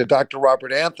listening to Dr.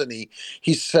 Robert Anthony,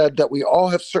 he said that we all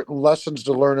have certain lessons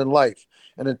to learn in life.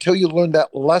 And until you learn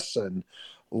that lesson,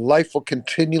 life will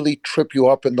continually trip you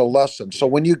up in the lesson. So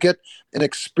when you get an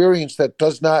experience that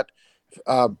does not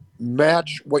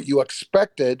match what you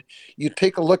expected, you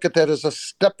take a look at that as a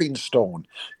stepping stone,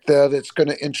 that it's going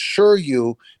to ensure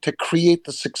you to create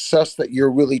the success that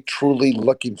you're really truly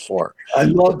looking for. I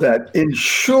love that.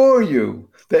 Ensure you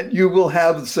that you will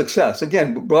have success.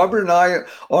 Again, Robert and I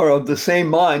are of the same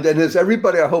mind, and as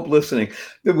everybody, I hope, listening,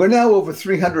 we're now over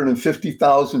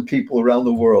 350,000 people around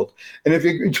the world. And if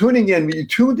you're tuning in, you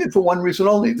tuned in for one reason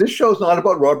only. This show's not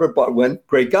about Robert Botwin,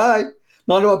 great guy,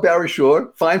 not about Barry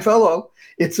Shore, fine fellow.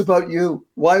 It's about you,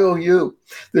 YOU.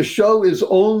 The show is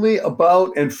only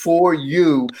about and for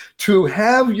you to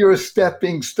have your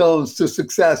stepping stones to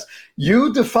success.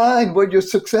 You define what your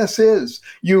success is.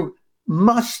 You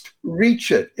must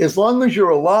reach it. As long as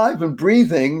you're alive and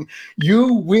breathing,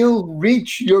 you will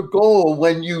reach your goal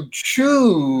when you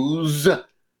choose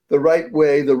the right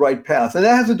way, the right path. And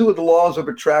that has to do with the laws of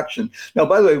attraction. Now,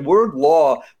 by the way, word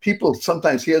law, people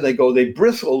sometimes hear, they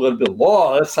bristle a little bit.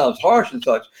 Law, that sounds harsh and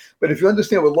such. But if you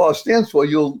understand what law stands for,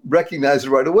 you'll recognize it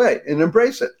right away and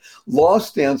embrace it. Law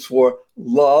stands for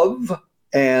love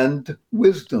and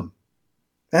wisdom.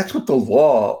 That's what the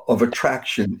law of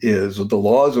attraction is. The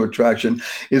laws of attraction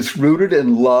is rooted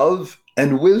in love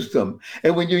and wisdom.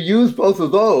 And when you use both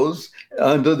of those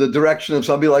under the direction of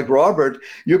somebody like Robert,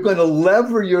 you're going to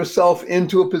lever yourself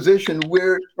into a position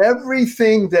where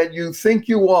everything that you think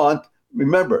you want,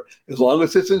 remember, as long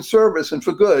as it's in service and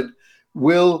for good,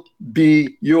 will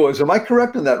be yours. Am I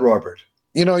correct in that, Robert?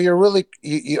 You're really,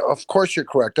 of course you're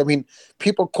correct. I mean,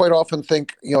 people quite often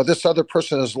think, this other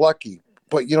person is lucky.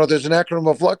 But, there's an acronym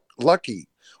of lucky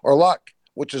or luck,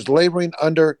 which is laboring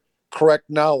under correct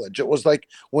knowledge. It was like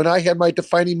when I had my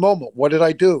defining moment, what did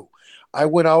I do? I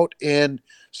went out and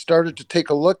started to take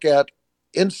a look at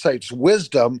insights,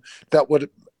 wisdom that would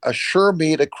assure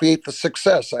me to create the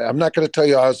success. I'm not going to tell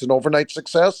you I was an overnight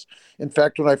success. In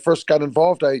fact, when I first got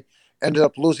involved, I ended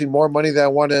up losing more money than I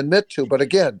want to admit to. But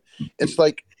again, it's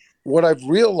like what I've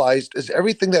realized is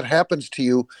everything that happens to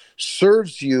you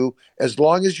serves you as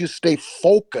long as you stay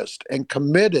focused and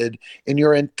committed and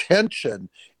your intention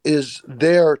is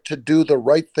there to do the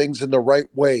right things in the right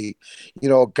way.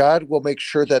 God will make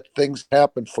sure that things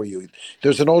happen for you.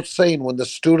 There's an old saying, when the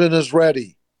student is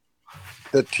ready,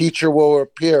 the teacher will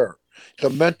appear, the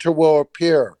mentor will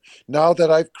appear. Now that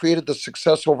I've created the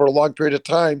success over a long period of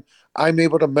time, I'm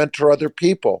able to mentor other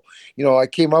people. I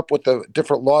came up with the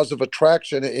different laws of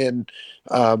attraction in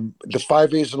the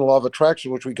 5 A's in the law of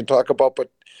attraction, which we can talk about.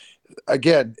 But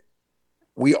again,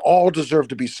 we all deserve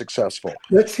to be successful.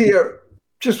 Let's hear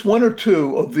just one or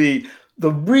two of the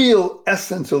real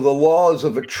essence of the laws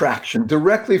of attraction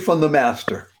directly from the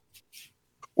master.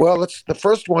 Well, the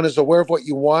first one is aware of what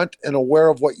you want and aware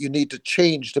of what you need to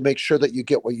change to make sure that you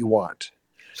get what you want.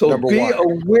 So be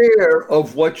aware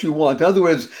of what you want. In other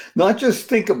words, not just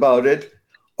think about it,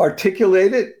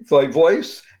 articulate it by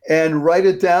voice and write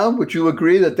it down. Would you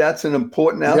agree that that's an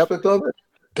important aspect of it?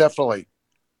 Definitely.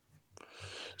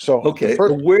 So, okay,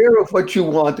 aware of what you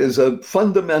want is a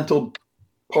fundamental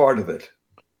part of it.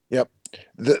 Yep.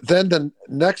 Then the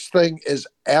next thing is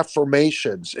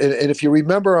affirmations. And if you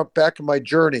remember back in my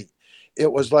journey,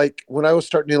 it was like when I was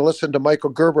starting to listen to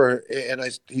Michael Gerber and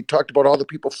he talked about all the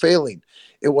people failing,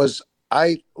 it was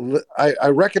I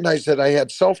recognized that I had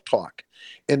self-talk,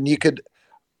 and you could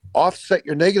offset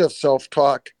your negative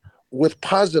self-talk with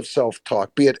positive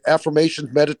self-talk, be it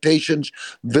affirmations, meditations,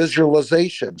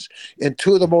 visualizations. And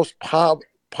two of the most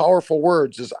powerful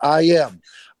words is I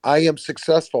am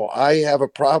successful. I have a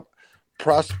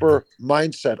prosper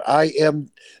mindset. I am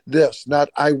this, not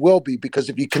I will be, because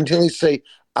if you continually say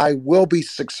I will be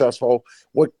successful,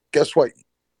 guess what?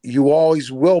 You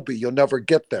always will be. You'll never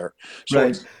get there. So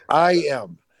right. I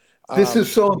am. This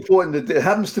is so important. It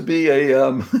happens to be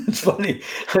it's funny.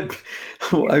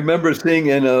 I remember seeing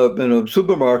in a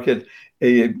supermarket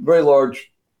a very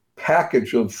large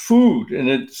package of food, and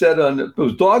it said it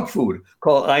was dog food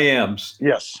called I Ams.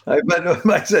 Yes. I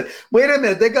said, wait a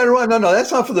minute, they got it wrong. No,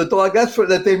 that's not for the dog. That's for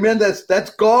that. They meant that's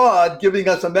God giving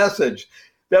us a message.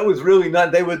 That was really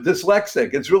not, they were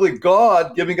dyslexic. It's really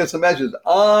God giving us a message.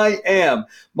 I am.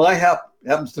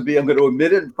 Happens to be, I'm going to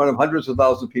admit it in front of hundreds of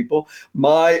thousands of people,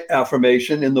 my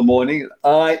affirmation in the morning,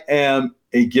 I am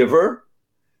a giver.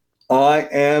 I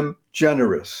am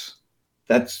generous.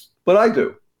 That's what I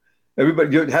do.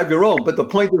 Everybody, you have your own. But the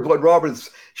point of what Robert's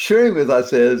sharing with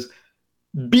us is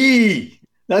be,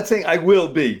 not saying I will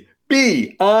be.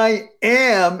 Be, I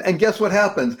am, and guess what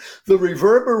happens? The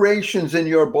reverberations in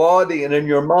your body and in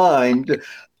your mind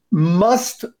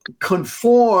must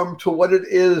conform to what it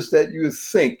is that you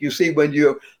think. You see, when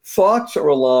your thoughts are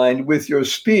aligned with your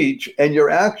speech and your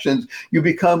actions, you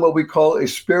become what we call a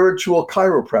spiritual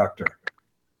chiropractor.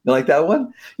 You like that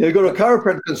one? You go to a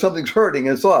chiropractor because something's hurting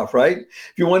and it's off, right?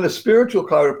 If you want a spiritual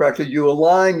chiropractor, you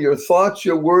align your thoughts,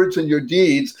 your words, and your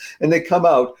deeds, and they come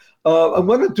out. I'm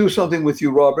going to do something with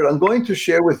you, Robert. I'm going to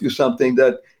share with you something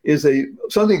that is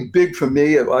something big for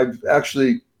me. I've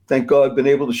actually, thank God, been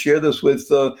able to share this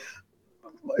with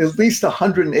at least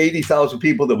 180,000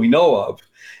 people that we know of.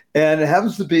 And it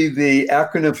happens to be the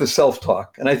acronym for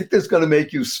self-talk. And I think this is going to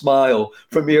make you smile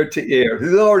from ear to ear.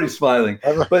 He's already smiling.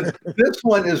 But this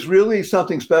one is really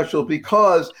something special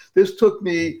because this took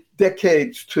me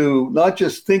decades to not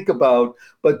just think about,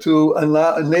 but to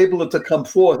enable it to come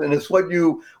forth. And it's what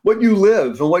you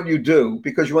live and what you do,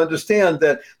 because you understand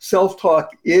that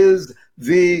self-talk is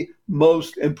the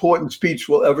most important speech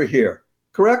we'll ever hear.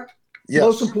 Correct? Yes.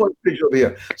 Most important speech over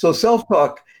here. So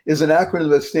self-talk is an acronym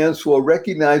that stands for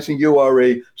recognizing you are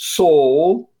a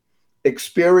soul,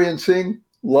 experiencing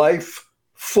life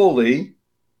fully,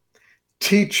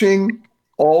 teaching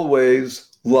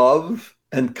always love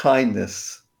and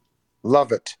kindness.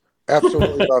 Love it.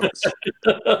 Absolutely love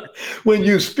it. When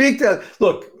you speak that,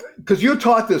 look, because you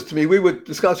taught this to me, we were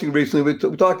discussing recently, we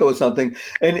talked about something,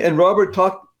 and Robert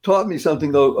taught me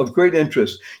something of great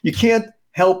interest. You can't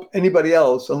help anybody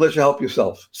else unless you help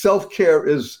yourself. Self-care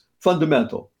is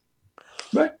fundamental.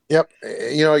 Right. Yep.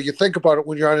 You think about it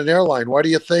when you're on an airline. Why do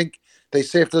you think they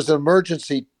say if there's an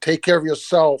emergency, take care of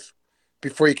yourself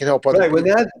before you can help other people?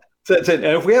 When that's it.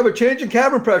 And if we have a change in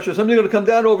cabin pressure, somebody's going to come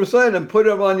down overside and put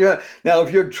it on your head. Now,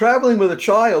 if you're traveling with a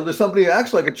child or somebody who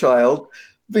acts like a child,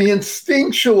 the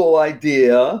instinctual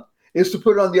idea is to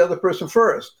put it on the other person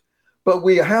first. But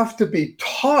we have to be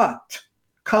taught,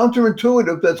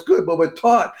 counterintuitive, that's good, but we're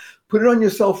taught, put it on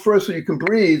yourself first so you can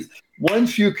breathe.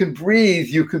 Once you can breathe,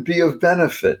 you can be of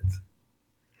benefit.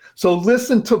 So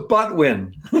listen to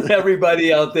Butwin,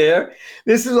 everybody out there.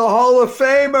 This is a Hall of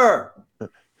Famer.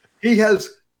 He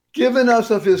has given us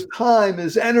of his time,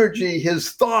 his energy,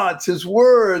 his thoughts, his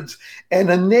words, and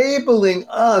enabling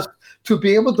us to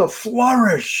be able to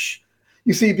flourish.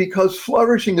 You see, because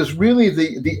flourishing is really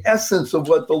the essence of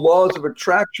what the laws of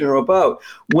attraction are about.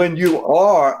 When you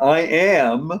are, I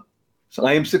am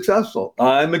successful.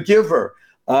 I'm a giver.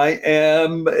 I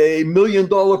am a $1 million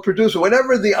producer,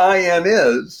 whatever the I am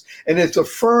is, and it's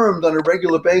affirmed on a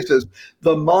regular basis,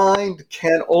 the mind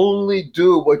can only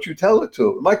do what you tell it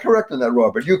to. Am I correct in that,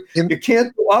 Robert? You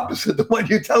can't do opposite to what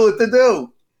you tell it to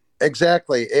do.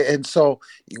 Exactly. And so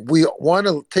we want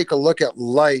to take a look at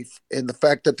life and the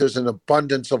fact that there's an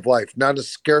abundance of life, not a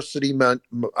scarcity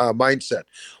mindset.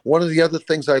 One of the other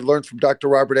things I learned from Dr.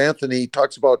 Robert Anthony, he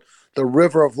talks about the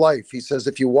river of life. He says,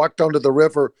 if you walk down to the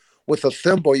river with a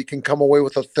thimble, you can come away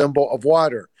with a thimble of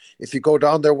water. If you go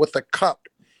down there with a cup,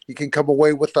 you can come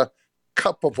away with a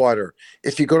cup of water.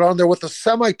 If you go down there with a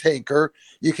semi-tanker,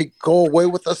 you can go away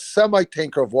with a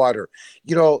semi-tanker of water.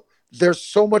 There's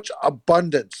so much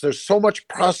abundance. There's so much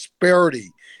prosperity.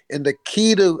 And the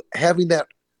key to having that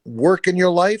work in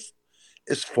your life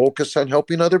is focus on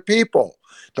helping other people.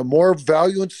 The more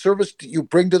value and service that you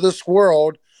bring to this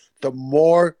world, the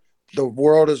more the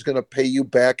world is going to pay you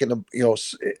back in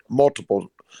multiple.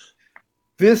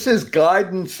 This is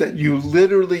guidance that you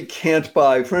literally can't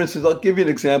buy. For instance, I'll give you an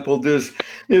example. There's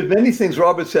many things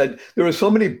Robert said. There are so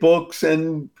many books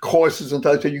and courses and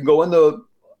such that you can go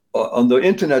on the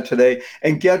internet today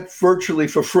and get virtually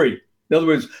for free. In other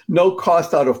words, no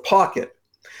cost out of pocket.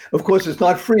 Of course, it's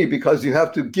not free because you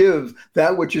have to give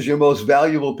that which is your most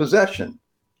valuable possession,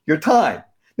 your time.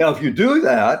 Now, if you do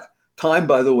that, time,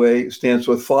 by the way, stands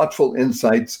for thoughtful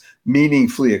insights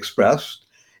meaningfully expressed.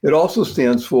 It also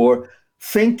stands for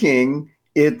thinking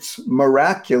it's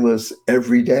miraculous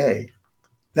every day.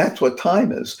 That's what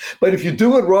time is. But if you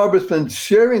do what Robert's been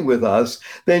sharing with us,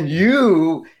 then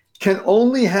you can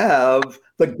only have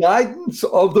the guidance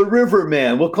of the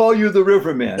riverman. We'll call you the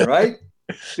riverman, right?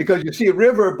 Because you see, a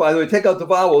river, by the way, take out the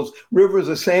vowels, river is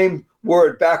the same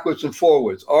word backwards and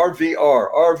forwards,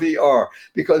 RVR,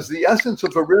 because the essence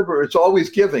of a river, it's always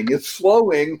giving, it's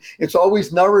flowing, it's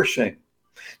always nourishing.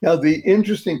 Now, the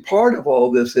interesting part of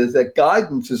all this is that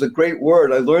guidance is a great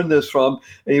word. I learned this from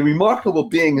a remarkable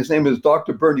being. His name is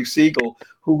Dr. Bernie Siegel,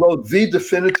 who wrote the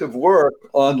definitive work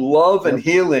on love and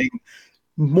healing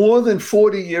more than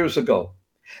 40 years ago.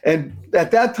 And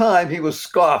at that time, he was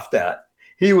scoffed at.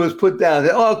 He was put down.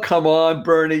 Oh, come on,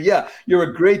 Bernie. Yeah, you're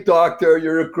a great doctor.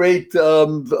 You're a great,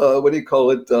 what do you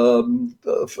call it?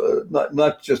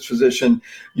 Not just physician.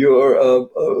 You're,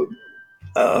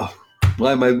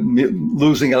 why am I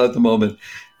losing out at the moment?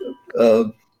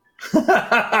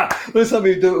 Let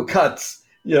somebody do cuts.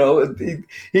 You know,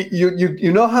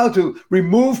 you know how to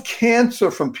remove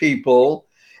cancer from people,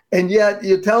 and yet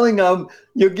you're telling them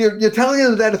you're telling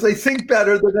them that if they think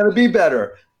better, they're going to be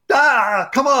better.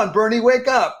 Come on, Bernie, wake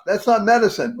up. That's not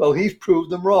medicine. Well, he's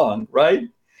proved them wrong, right?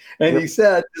 And he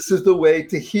said, this is the way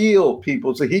to heal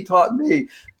people. So he taught me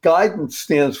guidance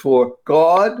stands for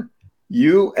God,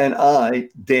 you, and I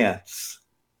dance.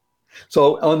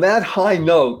 So on that high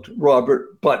note,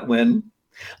 Robert Butwin,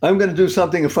 I'm going to do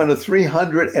something in front of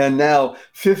 300 and now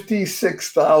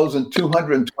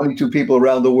 56,222 people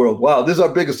around the world. Wow, this is our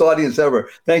biggest audience ever.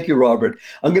 Thank you, Robert.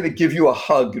 I'm going to give you a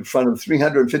hug in front of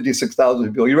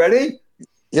 356,000 people. You ready?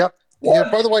 Yep.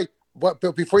 Yeah, by the way,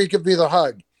 before you give me the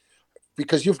hug,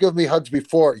 because you've given me hugs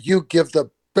before, you give the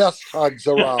best hugs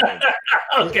around.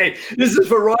 Okay, this is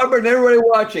for Robert and everybody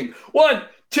watching. 1,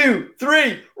 2,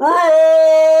 3, roar!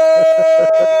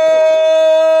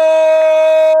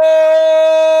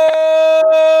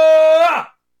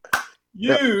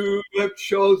 You have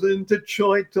chosen to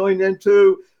join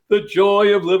into the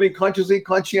joy of living consciously,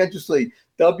 conscientiously.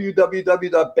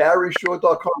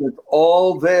 www.barryshore.com. It's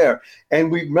all there.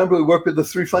 And we work with the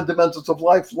 3 fundamentals of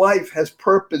life. Life has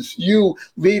purpose. You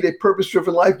lead a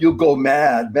purpose-driven life, you'll go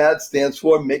mad. MAD stands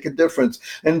for make a difference.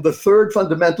 And the 3rd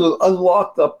fundamental,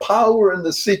 unlock the power and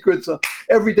the secrets of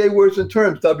everyday words and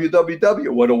terms. www.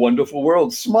 What a wonderful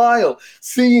world. Smile.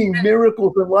 Seeing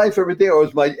miracles in life every day. Or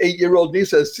as my 8-year-old niece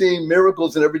says, seeing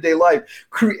miracles in everyday life.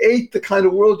 Create the kind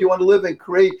of world you want to live in.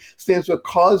 Create stands for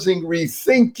causing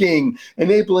rethinking,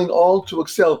 enabling all to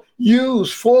excel.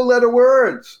 Use 4-letter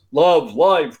words. Love,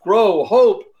 life, grow,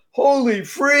 hope, holy,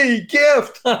 free,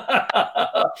 gift.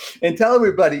 And tell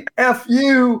everybody, F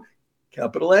you,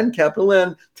 capital N, capital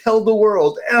N. Tell the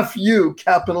world, F you,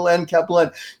 capital N, capital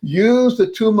N. Use the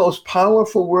 2 most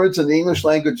powerful words in the English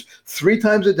language 3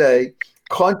 times a day,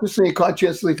 consciously and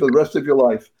conscientiously for the rest of your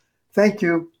life. Thank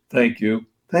you, thank you,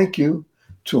 thank you.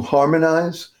 To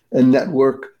harmonize and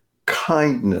network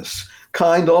kindness.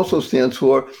 Kind also stands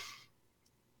for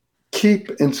keep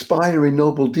inspiring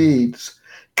noble deeds.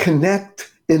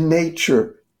 Connect in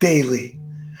nature daily.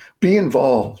 Be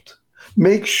involved.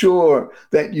 Make sure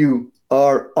that you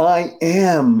are I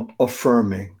am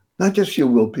affirming, not just you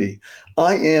will be.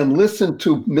 I am. Listen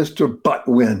to Mr.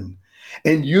 Butwin.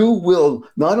 And you will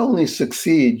not only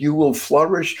succeed, you will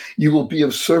flourish, you will be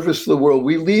of service to the world.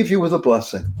 We leave you with a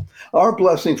blessing. Our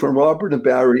blessing from Robert and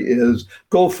Barry is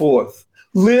go forth.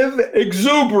 Live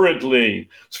exuberantly.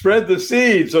 Spread the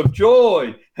seeds of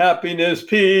joy, happiness,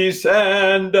 peace,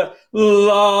 and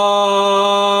love.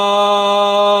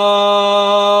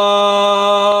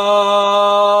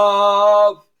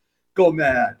 Go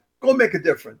mad. Go make a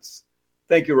difference.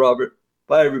 Thank you, Robert.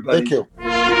 Bye, everybody. Thank you.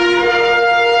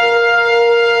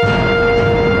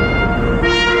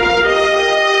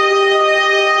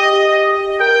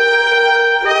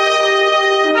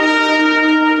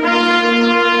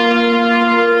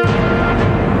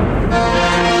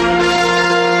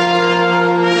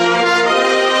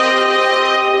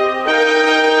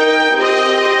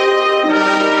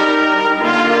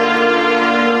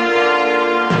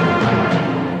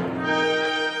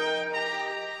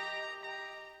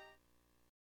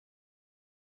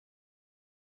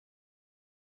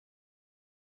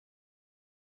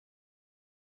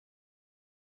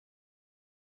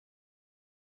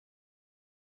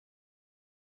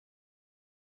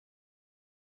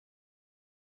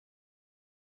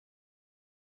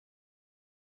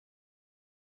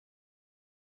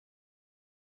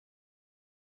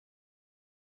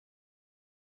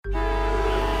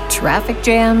 Traffic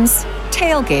jams,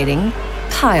 tailgating,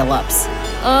 pileups.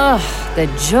 Ugh, the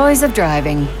joys of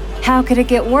driving. How could it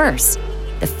get worse?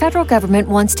 The federal government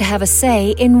wants to have a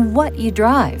say in what you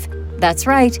drive. That's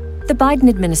right. The Biden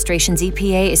administration's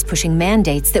EPA is pushing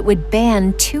mandates that would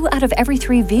ban 2 out of every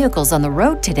 3 vehicles on the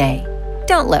road today.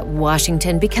 Don't let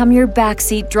Washington become your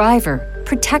backseat driver.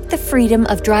 Protect the freedom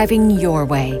of driving your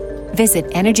way. Visit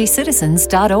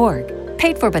EnergyCitizens.org.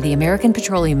 Paid for by the American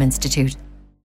Petroleum Institute.